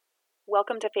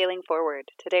Welcome to Failing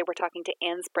Forward. Today we're talking to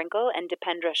Anne Sprinkle and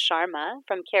Dipendra Sharma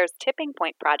from CARE's Tipping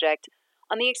Point project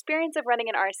on the experience of running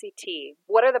an RCT.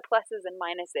 What are the pluses and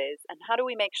minuses, and how do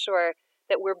we make sure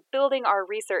that we're building our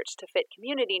research to fit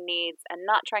community needs and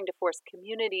not trying to force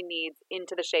community needs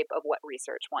into the shape of what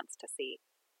research wants to see?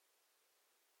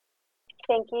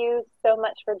 Thank you so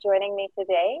much for joining me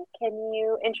today. Can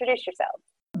you introduce yourself?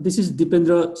 This is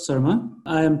Dipendra Sharma.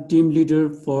 I am team leader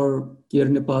for CARE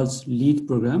Nepal's LEAD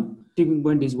program. Tipping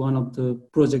Point is one of the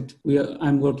projects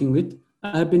I'm working with.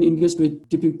 I have been engaged with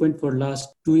Tipping Point for the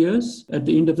last 2 years. At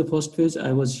the end of the first phase,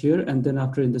 I was here, and then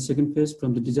after in the second phase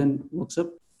from the design workshop.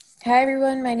 Hi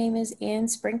everyone, my name is Anne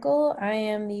Sprinkle. I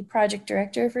am the project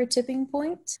director for Tipping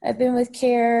Point. I've been with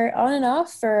CARE on and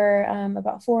off for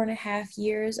about 4.5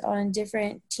 years on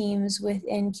different teams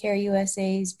within CARE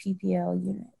USA's PPL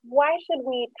unit. Why should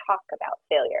we talk about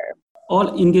failure?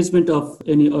 All engagement of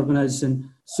any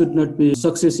organization should not be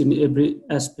success in every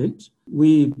aspect.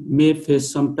 We may face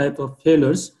some type of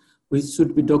failures which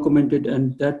should be documented,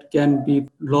 and that can be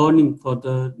learning for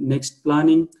the next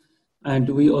planning. And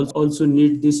we also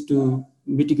need this to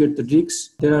mitigate the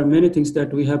risks. There are many things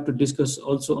that we have to discuss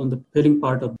also on the failing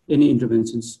part of any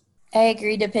interventions. I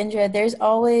agree, Dipendra. There's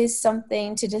always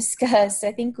something to discuss.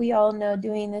 I think we all know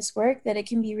doing this work that it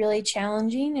can be really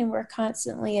challenging, and we're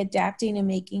constantly adapting and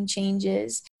making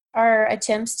changes. Our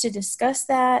attempts to discuss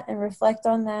that and reflect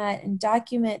on that and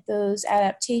document those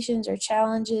adaptations or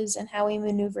challenges and how we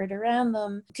maneuvered around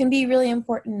them can be really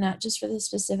important, not just for the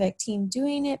specific team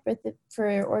doing it, but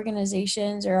for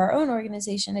organizations or our own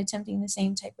organization attempting the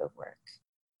same type of work.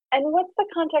 And what's the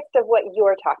context of what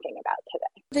you're talking about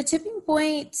today? The Tipping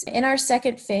Point, in our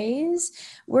second phase,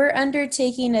 we're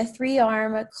undertaking a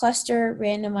 3-arm cluster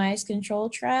randomized control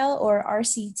trial, or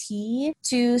RCT,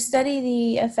 to study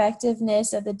the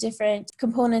effectiveness of the different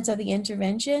components of the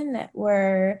intervention that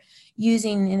we're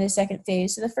using in the second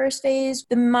phase. So the first phase,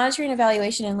 the monitoring,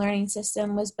 evaluation, and learning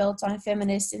system was built on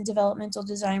feminist and developmental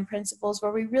design principles,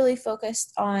 where we really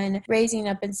focused on raising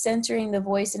up and centering the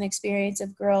voice and experience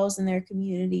of girls and their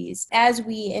communities. As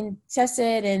we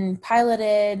tested and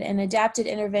piloted and adapted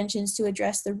interventions to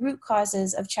address the root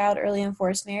causes of child early and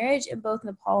forced marriage in both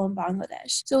Nepal and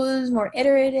Bangladesh. So it was more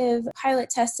iterative,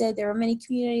 pilot tested. There were many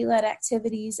community-led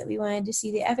activities that we wanted to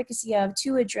see the efficacy of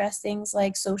to address things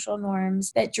like social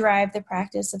norms that drive the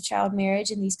practice of child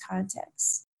marriage in these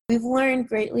contexts. We've learned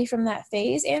greatly from that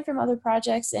phase and from other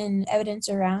projects and evidence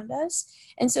around us.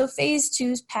 And so phase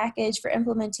 2's package for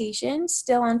implementation,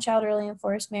 still on child early and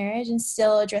forced marriage and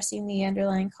still addressing the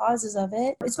underlying causes of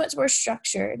it, it's much more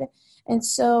structured. And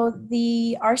so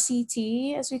the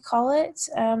RCT, as we call it,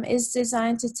 is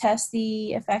designed to test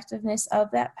the effectiveness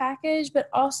of that package, but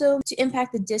also to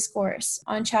impact the discourse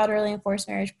on child early and forced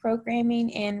marriage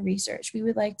programming and research. We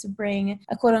would like to bring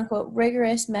a quote-unquote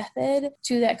rigorous method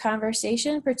to that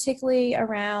conversation, particularly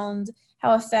around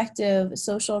how effective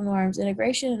social norms,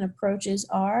 integration, and approaches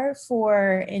are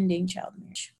for ending child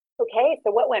marriage. Okay,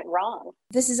 so what went wrong?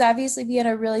 This has obviously been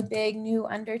a really big new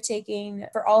undertaking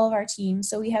for all of our teams.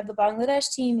 So we have the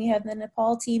Bangladesh team, we have the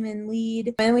Nepal team in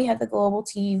LEAD, and we have the global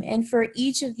team. And for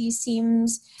each of these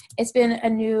teams, it's been a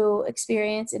new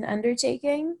experience and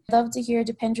undertaking. I'd love to hear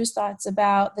Dipendra's thoughts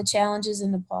about the challenges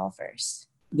in Nepal first.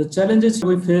 The challenges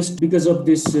we faced because of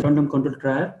this random control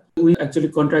trial, we actually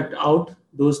contract out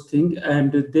those things,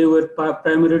 and they were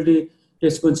primarily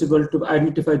responsible to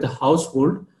identify the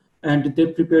household, and they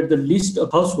prepared the list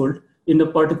of household in a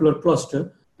particular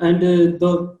cluster. And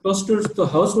the clusters, the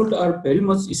household are very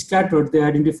much scattered, they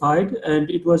identified, and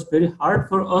it was very hard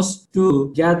for us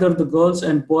to gather the girls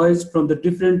and boys from the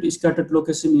different scattered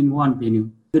locations in one venue.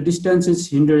 The distance is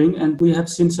hindering, and we have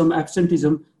seen some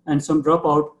absenteeism and some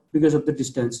dropout because of the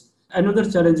distance. Another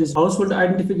challenge is household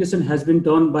identification has been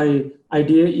done by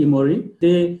IDA Emory.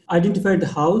 They identified the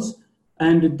house,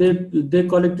 and they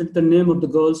collected the name of the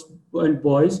girls and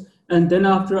boys. And then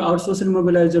after, our social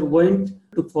mobilizer went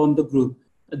to form the group.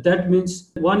 That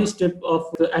means one step of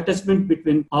the attachment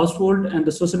between household and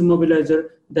the social mobilizer,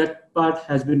 that part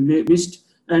has been missed.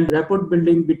 And rapport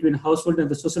building between household and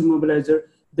the social mobilizer,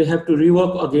 they have to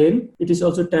rework again. It is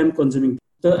also time consuming.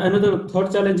 Another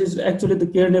third challenge is actually the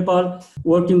CARE Nepal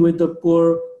working with the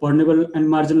poor, vulnerable and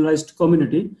marginalized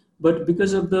community. But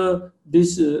because of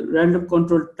this random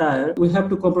control trial, we have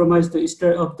to compromise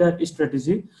of that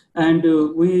strategy, and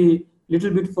we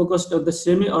little bit focused on the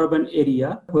semi-urban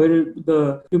area where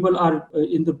the people are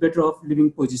in the better off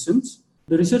living positions.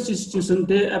 The research institution,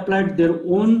 they applied their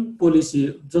own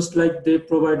policy, just like they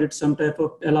provided some type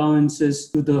of allowances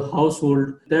to the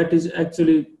household. That is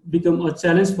actually become a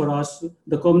challenge for us.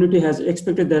 The community has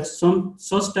expected that some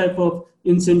such type of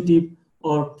incentive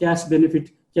or cash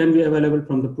benefit can be available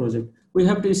from the project. We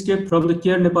have to escape from the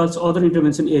Care Nepal's other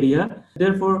intervention area.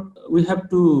 Therefore, we have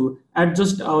to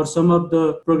adjust some of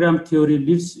the program theory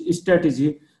leads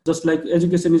strategy. Just like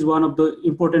education is one of the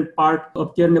important part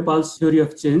of Care Nepal's theory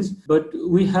of change, but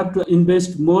we have to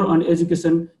invest more on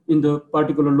education in the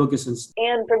particular locations.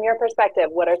 And from your perspective,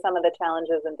 what are some of the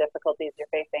challenges and difficulties you're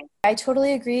facing? I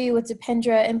totally agree with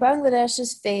Dipendra, and Bangladesh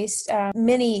has faced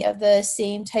many of the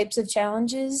same types of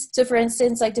challenges. So for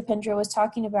instance, like Dipendra was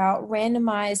talking about,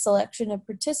 randomized selection of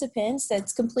participants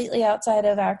that's completely outside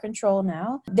of our control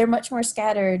now. They're much more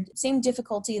scattered. Same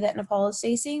difficulty that Nepal is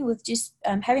facing with just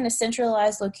having a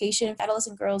centralized location for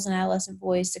adolescent girls and adolescent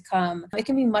boys to come. It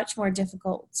can be much more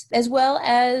difficult. As well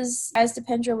as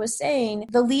Dipendra was saying,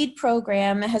 the LEAD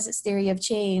program has its theory of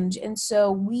change. And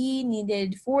so we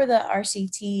needed for the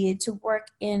RCT to work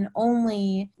in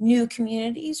only new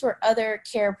communities where other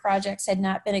care projects had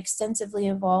not been extensively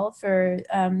involved for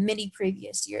many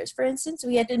previous years. For instance,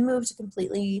 we had to move to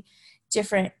completely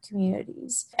different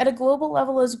communities. At a global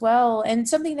level as well, and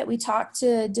something that we talked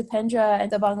to Dipendra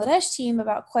and the Bangladesh team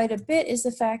about quite a bit is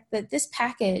the fact that this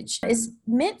package is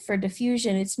meant for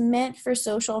diffusion. It's meant for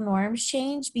social norms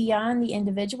change beyond the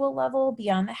individual level,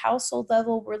 beyond the household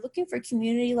level. We're looking for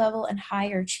community level and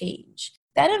higher change.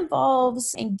 That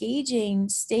involves engaging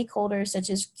stakeholders such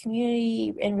as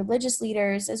community and religious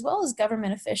leaders, as well as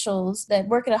government officials that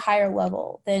work at a higher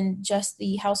level than just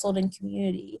the household and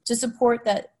community to support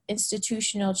that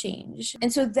institutional change.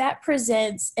 And so that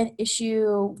presents an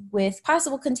issue with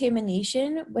possible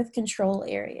contamination with control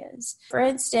areas. For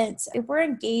instance, if we're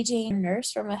engaging a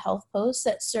nurse from a health post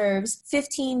that serves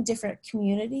 15 different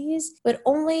communities, but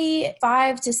only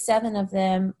 5 to 7 of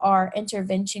them are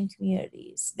intervention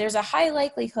communities, there's a high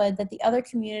likelihood that the other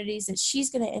communities that she's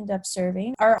going to end up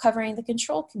serving are covering the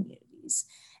control communities.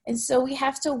 And so we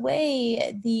have to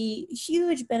weigh the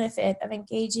huge benefit of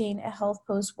engaging a health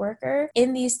post worker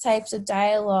in these types of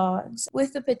dialogues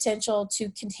with the potential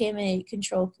to contaminate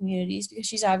control communities because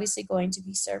she's obviously going to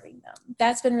be serving them.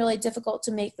 That's been really difficult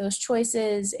to make those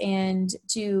choices and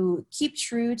to keep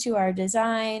true to our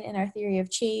design and our theory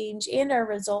of change and our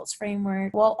results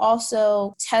framework while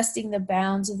also testing the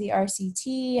bounds of the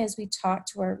RCT as we talk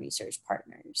to our research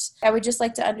partners. I would just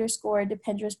like to underscore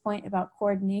Dipendra's point about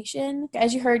coordination.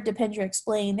 As you heard Dipendra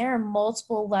explain, there are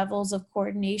multiple levels of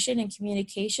coordination and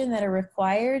communication that are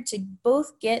required to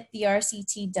both get the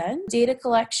RCT done, data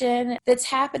collection that's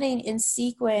happening in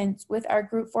sequence with our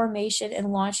group formation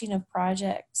and launching of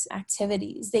projects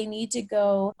activities. They need to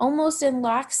go almost in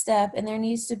lockstep, and there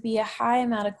needs to be a high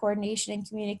amount of coordination and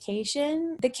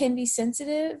communication that can be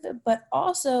sensitive, but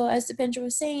also, as Dipendra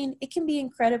was saying, it can be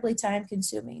incredibly time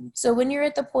consuming. So when you're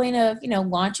at the point of,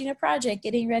 launching a project,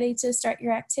 getting ready to start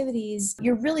your activities,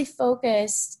 you're really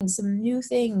focused on some new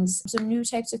things, some new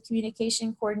types of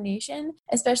communication coordination,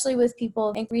 especially with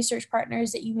people and research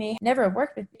partners that you may never have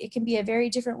worked with. It can be a very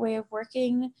different way of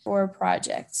working for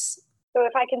projects. So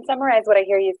if I can summarize what I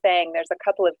hear you saying, there's a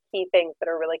couple of key things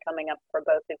that are really coming up for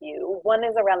both of you. One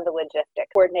is around the logistics,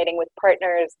 coordinating with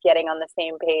partners, getting on the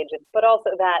same page, but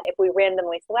also that if we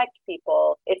randomly select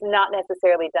people, it's not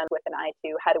necessarily done with an eye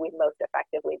to how do we most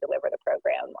effectively deliver the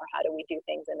program, or how do we do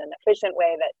things in an efficient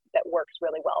way that works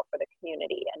really well for the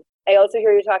community. And I also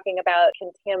hear you talking about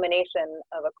contamination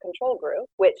of a control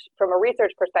group, which from a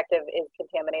research perspective is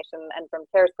contamination, and from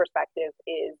CARE's perspective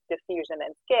is diffusion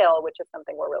and scale, which is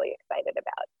something we're really excited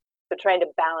about. So trying to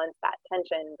balance that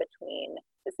tension between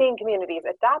seeing communities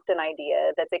adopt an idea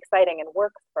that's exciting and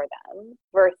works for them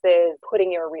versus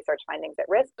putting your research findings at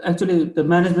risk. Actually, the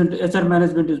HR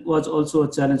management was also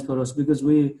a challenge for us because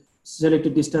we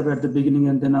selected the staff at the beginning,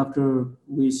 and then after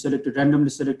we randomly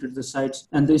selected the sites,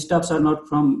 and the staffs are not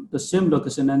from the same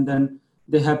location, and then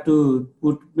they have to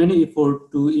put many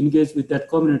effort to engage with that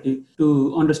community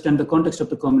to understand the context of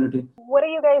the community. What are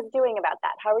you guys doing about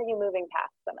that? How are you moving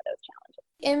past some of those challenges?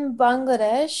 In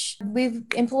Bangladesh, we've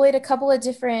employed a couple of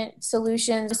different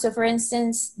solutions. So for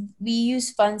instance, we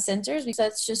use fun centers because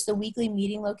that's just the weekly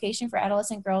meeting location for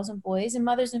adolescent girls and boys, and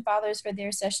mothers and fathers for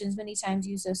their sessions many times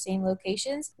use those same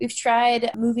locations. We've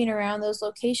tried moving around those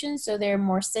locations so they're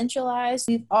more centralized.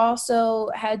 We've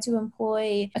also had to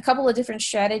employ a couple of different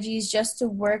strategies just to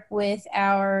work with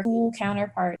our school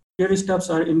counterparts. Care staffs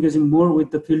are engaging more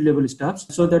with the field level staffs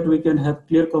so that we can have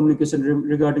clear communication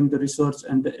regarding the resource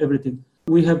and everything.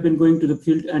 We have been going to the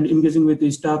field and engaging with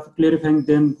the staff, clarifying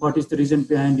them what is the reason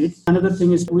behind it. Another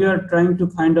thing is we are trying to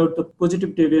find out the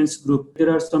positive deviance group.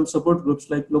 There are some support groups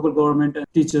like local government and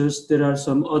teachers. There are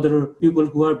some other people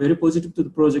who are very positive to the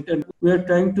project, and we are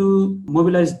trying to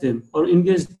mobilize them or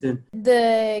engage them.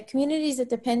 The communities that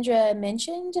Dipendra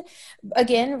mentioned,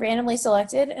 again, randomly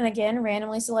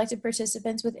selected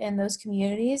participants within those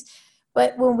communities.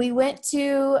 But when we went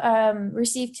to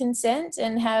receive consent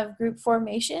and have group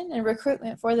formation and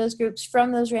recruitment for those groups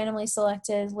from those randomly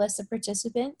selected lists of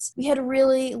participants, we had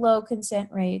really low consent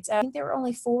rates. I think there were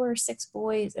only 4 or 6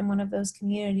 boys in one of those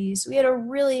communities. We had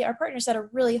our partners had a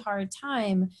really hard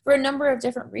time for a number of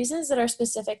different reasons that are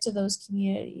specific to those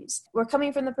communities. We're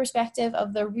coming from the perspective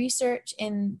of the research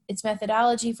and its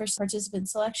methodology for participant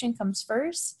selection comes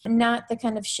first, not the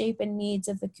kind of shape and needs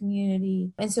of the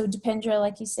community. And so Dipendra,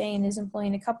 like he's saying, is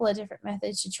employing a couple of different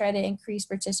methods to try to increase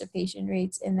participation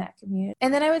rates in that community.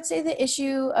 And then I would say the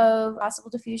issue of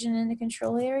possible diffusion in the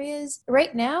control areas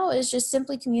right now is just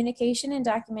simply communication and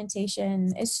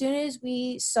documentation. As soon as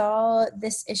we saw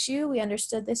this issue, we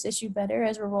understood this issue better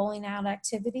as we're rolling out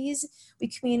activities. We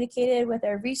communicated with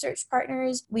our research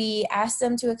partners. We asked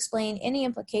them to explain any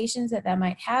implications that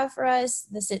might have for us,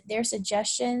 their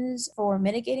suggestions for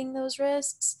mitigating those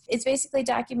risks. It's basically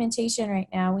documentation right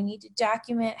now. We need to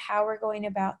document how we're going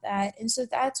about that. And so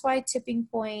that's why Tipping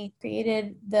Point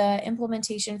created the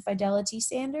implementation fidelity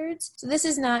standards. So this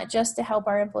is not just to help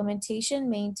our implementation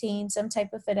maintain some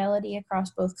type of fidelity across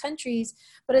both countries,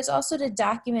 but it's also to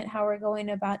document how we're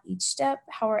going about each step,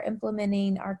 how we're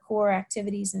implementing our core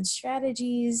activities and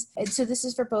strategies. And so this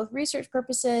is for both research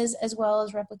purposes as well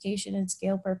as replication and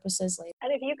scale purposes later.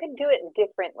 And if you could do it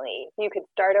differently, if you could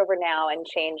start over now and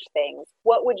change things,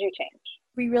 what would you change?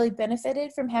 We really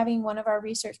benefited from having one of our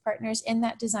research partners in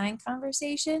that design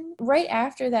conversation. Right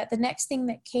after that, the next thing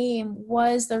that came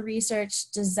was the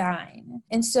research design.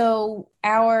 And so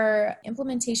our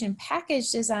implementation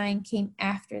package design came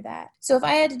after that. So if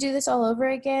I had to do this all over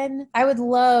again, I would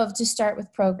love to start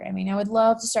with programming. I would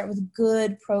love to start with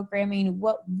good programming,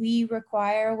 what we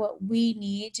require, what we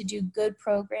need to do good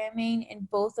programming in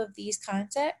both of these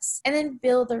contexts, and then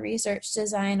build the research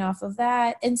design off of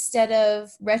that instead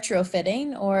of retrofitting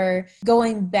or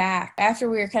going back after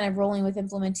we were kind of rolling with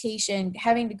implementation,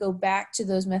 having to go back to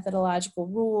those methodological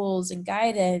rules and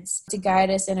guidance to guide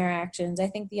us in our actions. I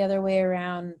think the other way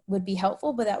around would be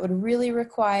helpful, but that would really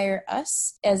require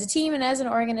us as a team and as an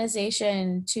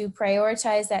organization to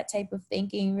prioritize that type of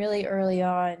thinking really early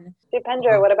on.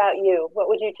 Dipendra, what about you? What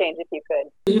would you change if you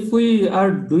could? If we are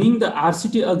doing the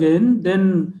RCT again,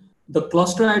 then the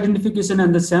cluster identification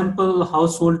and the sample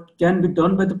household can be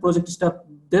done by the project staff.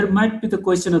 There might be the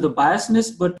question of the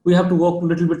biasness, but we have to work a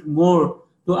little bit more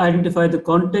to identify the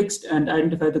context and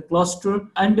identify the cluster.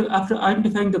 And after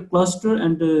identifying the cluster,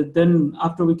 and then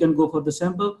after we can go for the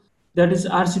sample, that is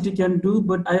RCT can do.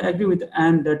 But I agree with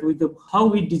Anne that with how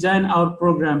we design our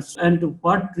programs and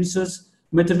what research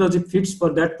methodology fits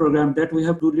for that program, that we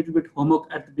have to do a little bit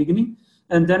homework at the beginning.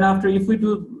 And then after, if we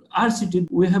do RCT,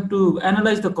 we have to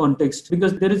analyze the context,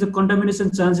 because there is a contamination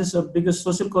chances of, because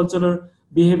social cultural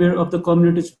behavior of the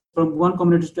communities from one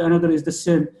community to another is the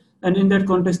same. And in that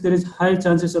context, there is high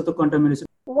chances of the contamination.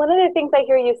 One of the things I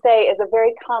hear you say is a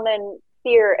very common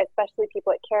fear, especially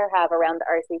people at CARE have around the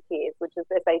RCTs, which is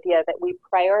this idea that we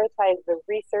prioritize the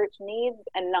research needs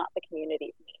and not the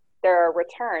community's needs. There are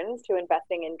returns to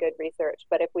investing in good research,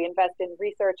 but if we invest in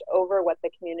research over what the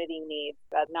community needs,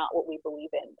 that's not what we believe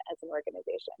in as an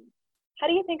organization. How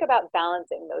do you think about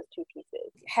balancing those two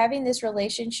pieces? Having this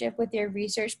relationship with your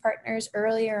research partners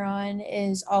earlier on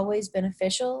is always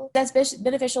beneficial. That's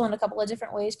beneficial in a couple of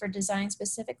different ways for design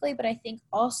specifically, but I think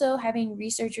also having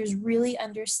researchers really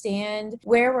understand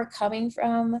where we're coming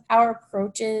from, our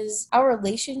approaches, our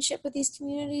relationship with these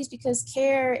communities, because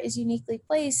CARE is uniquely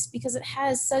placed because it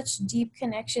has such deep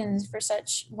connections for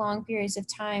such long periods of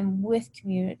time with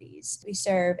communities we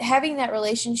serve. Having that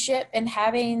relationship and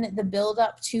having the build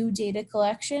up to data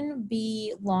collection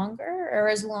be longer or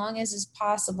as long as is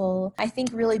possible, I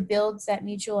think really builds that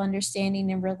mutual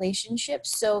understanding and relationship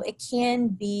so it can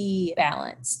be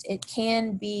balanced. It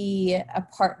can be a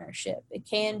partnership. It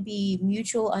can be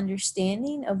mutual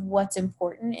understanding of what's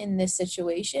important in this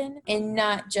situation and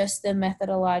not just the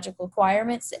methodological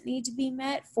requirements that need to be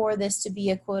met for this to be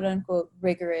a quote unquote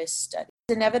rigorous study.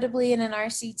 Inevitably in an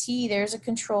RCT, there's a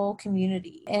control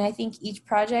community. And I think each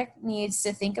project needs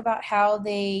to think about how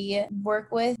they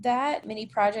work with that. Many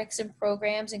projects and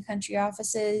programs and country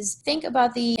offices think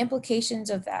about the implications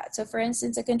of that. So for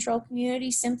instance, a control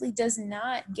community simply does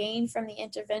not gain from the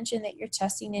intervention that you're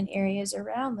testing in areas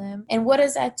around them. And what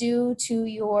does that do to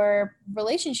your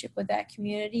relationship with that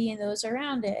community and those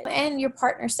around it? And your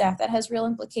partner staff, that has real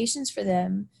implications for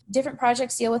them. Different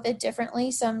projects deal with it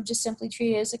differently. Some just simply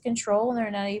treat it as a control and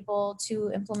they're not able to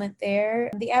implement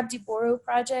there. The Abdi Boru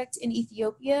project in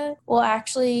Ethiopia will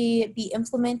actually be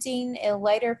implementing a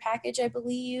lighter package, I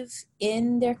believe,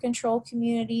 in their control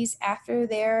communities after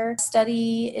their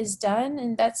study is done.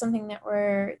 And that's something that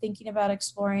we're thinking about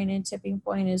exploring in Tipping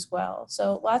Point as well.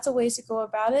 So lots of ways to go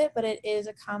about it, but it is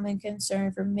a common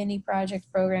concern for many project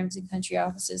programs and country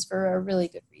offices for a really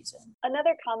good reason.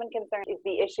 Another common concern is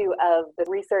the issue of the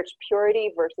research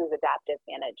purity versus adaptive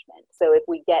management. So if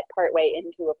we get partway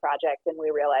into a project and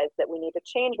we realize that we need to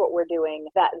change what we're doing,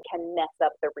 that can mess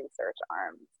up the research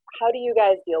arms. How do you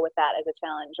guys deal with that as a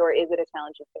challenge, or is it a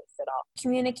challenge you face at all?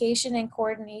 Communication and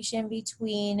coordination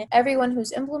between everyone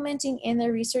who's implementing and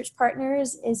their research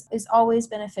partners is always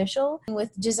beneficial.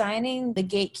 With designing the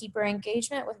gatekeeper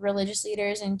engagement with religious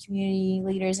leaders and community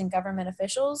leaders and government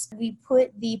officials, we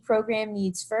put the program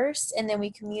needs first, and then we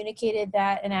communicated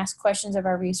that and asked questions of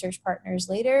our research partners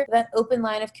later. That open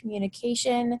line of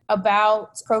communication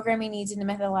about programming needs and the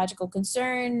methodological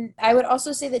concern. I would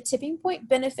also say that Tipping Point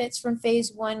benefits from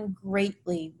phase one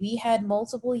greatly. We had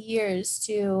multiple years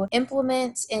to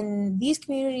implement in these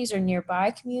communities or nearby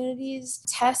communities,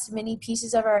 test many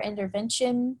pieces of our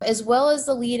intervention, as well as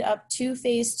the lead up to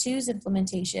phase two's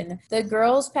implementation. The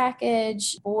girls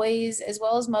package, boys, as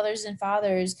well as mothers and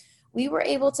fathers, we were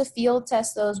able to field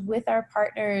test those with our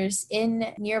partners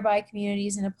in nearby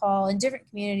communities in Nepal and different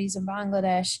communities in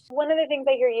Bangladesh. One of the things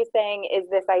I hear you saying is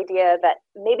this idea that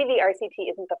maybe the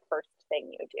RCT isn't the first thing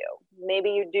you do. Maybe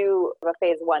you do a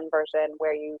phase one version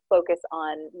where you focus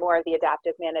on more of the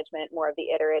adaptive management, more of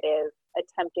the iterative,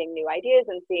 attempting new ideas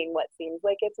and seeing what seems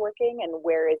like it's working and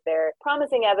where is there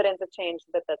promising evidence of change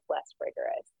that's less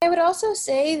rigorous. I would also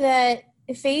say that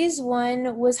phase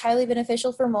one was highly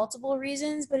beneficial for multiple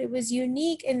reasons, but it was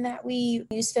unique in that we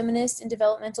used feminist and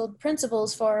developmental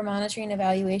principles for our monitoring,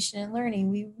 evaluation, and learning.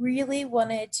 We really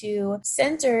wanted to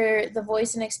center the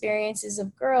voice and experiences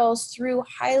of girls through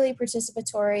highly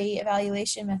participatory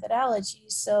evaluation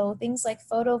methodologies. So things like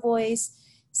photo voice,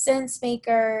 sense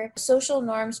maker, social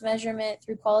norms measurement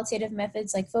through qualitative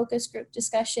methods like focus group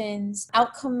discussions.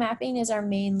 Outcome mapping is our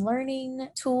main learning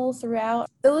tool throughout.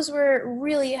 Those were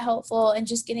really helpful in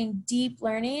just getting deep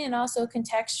learning and also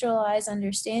contextualized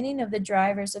understanding of the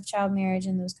drivers of child marriage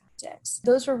in those contexts.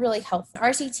 Those were really helpful.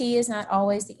 RCT is not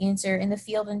always the answer, and the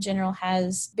field in general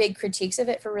has big critiques of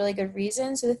it for really good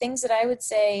reason. So the things that I would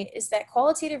say is that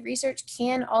qualitative research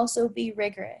can also be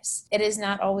rigorous. It is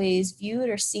not always viewed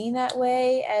or seen that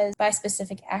way as by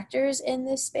specific actors in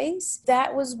this space.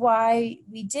 That was why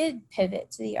we did pivot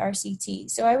to the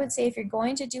RCT. So I would say if you're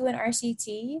going to do an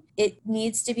RCT, it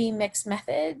needs to be mixed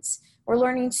methods. We're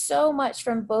learning so much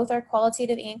from both our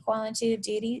qualitative and quantitative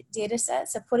data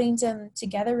sets that putting them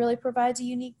together really provides a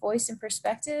unique voice and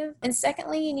perspective. And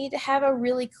secondly, you need to have a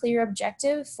really clear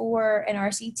objective for an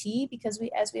RCT because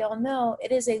as we all know,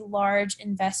 it is a large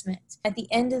investment. At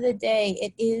the end of the day,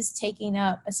 it is taking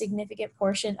up a significant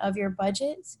portion of your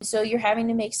budget. So you're having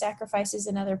to make sacrifices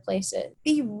in other places.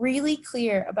 Be really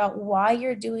clear about why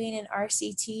you're doing an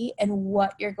RCT and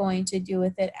what you're going to do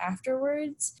with it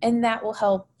afterwards. And that will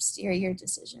help steer your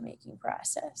decision-making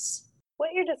process. What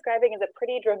you're describing is a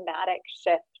pretty dramatic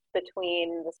shift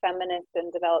between the feminist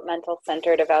and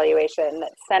developmental-centered evaluation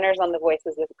that centers on the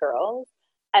voices of girls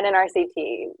and an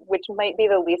RCT, which might be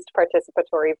the least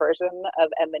participatory version of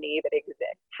M&E that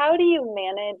exists. How do you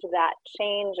manage that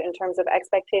change in terms of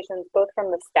expectations, both from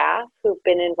the staff who've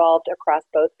been involved across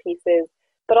both pieces,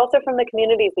 but also from the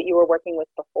communities that you were working with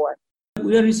before?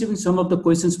 We are receiving some of the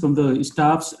questions from the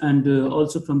staffs and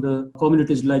also from the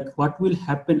communities, like what will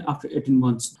happen after 18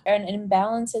 months? An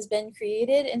imbalance has been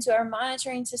created, and so our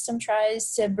monitoring system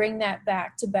tries to bring that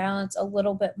back to balance a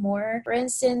little bit more. For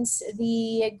instance,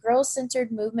 the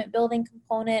girl-centered movement building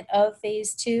component of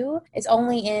phase two is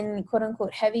only in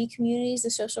quote-unquote heavy communities, the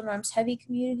social norms heavy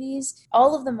communities.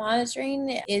 All of the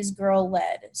monitoring is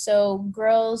girl-led. So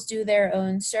girls do their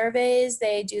own surveys,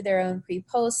 they do their own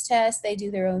pre-post tests, they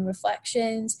do their own reflections.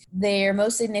 Their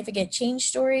most significant change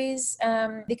stories,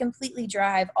 they completely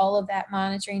drive all of that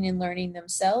monitoring and learning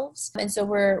themselves. And so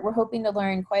we're hoping to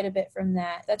learn quite a bit from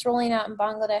that. That's rolling out in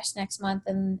Bangladesh next month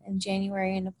and in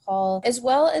January in Nepal, as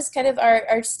well as kind of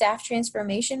our staff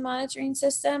transformation monitoring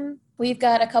system, We've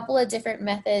got a couple of different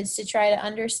methods to try to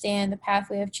understand the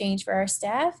pathway of change for our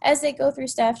staff as they go through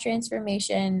staff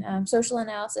transformation. Social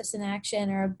analysis and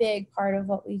action are a big part of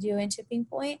what we do in Tipping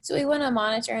Point. So we want to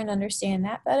monitor and understand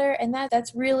that better. And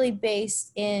that's really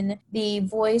based in the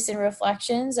voice and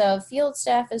reflections of field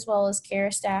staff as well as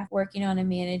care staff working on and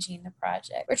managing the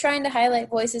project. We're trying to highlight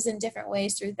voices in different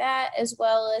ways through that as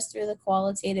well as through the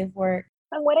qualitative work.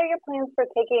 And what are your plans for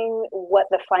taking what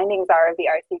the findings are of the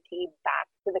RCT back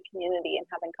to the community and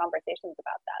having conversations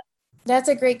about that? That's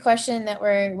a great question that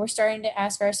we're starting to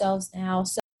ask ourselves now.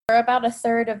 So we're about a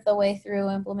third of the way through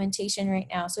implementation right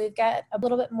now. So we've got a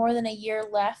little bit more than a year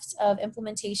left of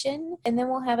implementation, and then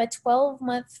we'll have a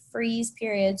 12-month freeze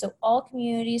period. So all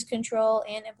communities, control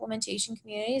and implementation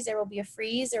communities, there will be a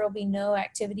freeze. There will be no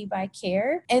activity by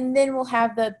care, and then we'll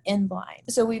have the inline.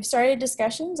 So we've started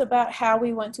discussions about how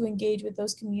we want to engage with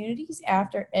those communities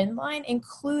after inline,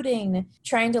 including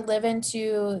trying to live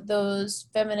into those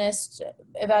feminist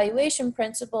evaluation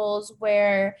principles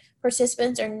where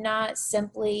participants are not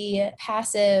simply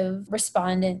passive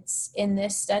respondents in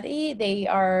this study. They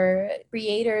are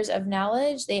creators of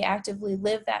knowledge. They actively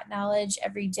live that knowledge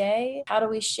every day. How do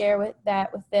we share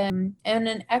that with them in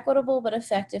an equitable but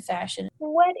effective fashion?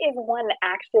 What is one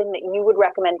action that you would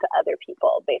recommend to other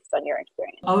people based on your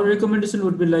experience? Our recommendation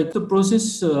would be like the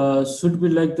process should be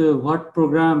like what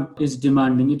program is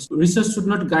demanding. Research should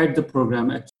not guide the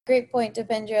program actually. Great point,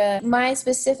 Dipendra. My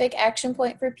specific action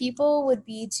point for people would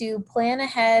be to plan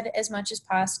ahead as much as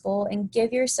possible and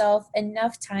give yourself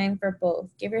enough time for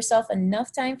both. Give yourself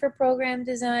enough time for program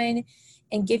design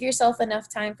and give yourself enough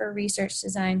time for research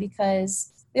design,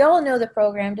 because we all know that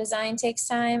program design takes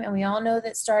time and we all know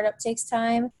that startup takes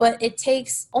time, but it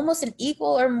takes almost an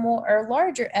equal or more or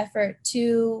larger effort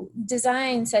to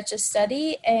design such a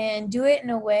study and do it in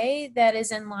a way that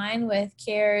is in line with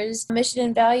CARE's mission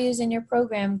and values and your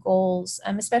program goals,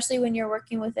 especially when you're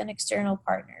working with an external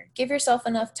partner. Give yourself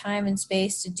enough time and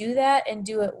space to do that and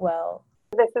do it well.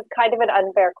 This is kind of an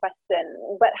unfair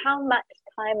question, but how much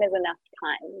time is enough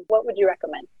time? What would you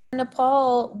recommend? In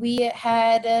Nepal, we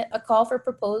had a call for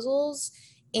proposals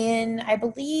in, I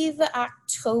believe,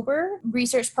 October.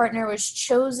 Research partner was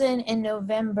chosen in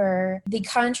November. The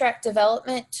contract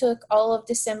development took all of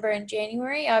December and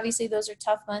January. Obviously, those are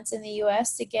tough months in the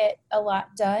US to get a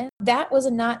lot done. That was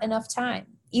not enough time.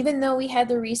 Even though we had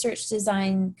the research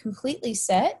design completely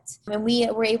set and we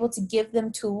were able to give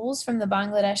them tools from the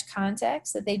Bangladesh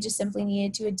context that they just simply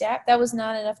needed to adapt, that was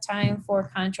not enough time for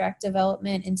contract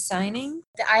development and signing.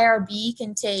 The IRB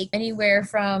can take anywhere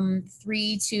from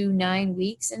 3 to 9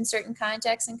 weeks in certain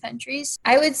contexts and countries.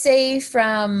 I would say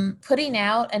from putting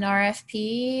out an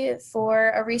RFP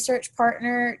for a research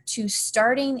partner to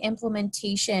starting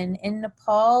implementation in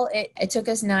Nepal, it took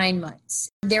us 9 months.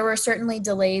 There were certainly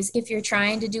delays. If you're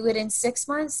trying to do it in 6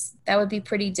 months, that would be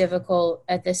pretty difficult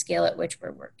at the scale at which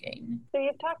we're working. So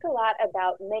you've talked a lot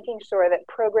about making sure that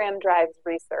program drives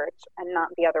research and not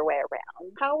the other way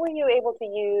around. How were you able to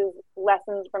use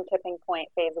lessons from Tipping Point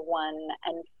Phase 1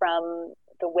 and from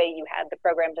the way you had the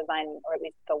program design, or at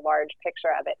least the large picture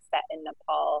of it set in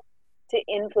Nepal, to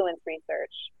influence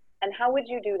research? And how would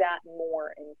you do that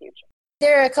more in the future?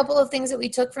 There are a couple of things that we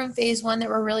took from Phase 1 that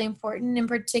were really important. In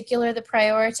particular, the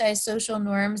prioritized social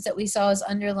norms that we saw as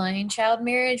underlying child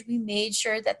marriage. We made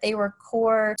sure that they were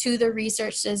core to the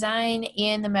research design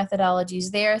and the methodologies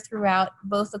there throughout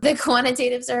both the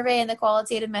quantitative survey and the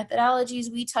qualitative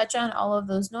methodologies. We touch on all of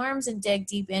those norms and dig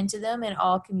deep into them in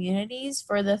all communities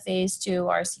for the Phase 2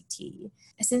 RCT.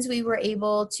 Since we were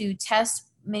able to test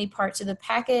many parts of the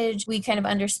package, we kind of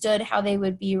understood how they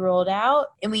would be rolled out,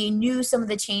 and we knew some of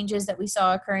the changes that we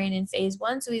saw occurring in Phase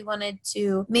 1, so we wanted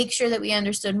to make sure that we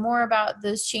understood more about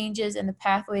those changes and the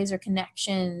pathways or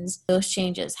connections those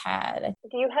changes had.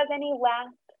 Do you have any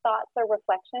last thoughts or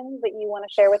reflections that you want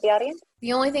to share with the audience?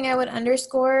 The only thing I would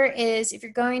underscore is if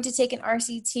you're going to take an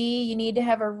RCT, you need to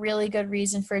have a really good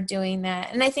reason for doing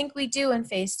that. And I think we do in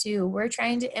Phase 2. We're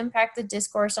trying to impact the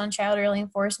discourse on child early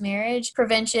and forced marriage,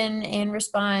 prevention and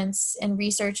response, and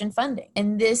research and funding.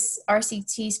 And this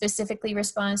RCT specifically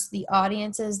responds to the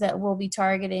audiences that we'll be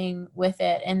targeting with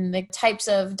it and the types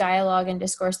of dialogue and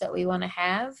discourse that we want to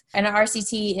have. And our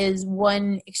RCT is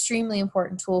one extremely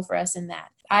important tool for us in that.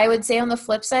 I would say on the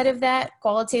flip side of that,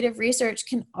 qualitative research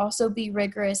can also be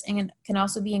rigorous and can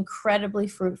also be incredibly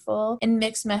fruitful, and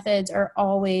mixed methods are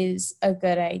always a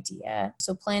good idea.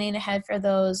 So planning ahead for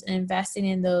those and investing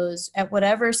in those at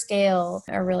whatever scale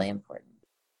are really important.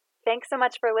 Thanks so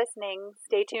much for listening.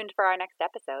 Stay tuned for our next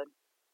episode.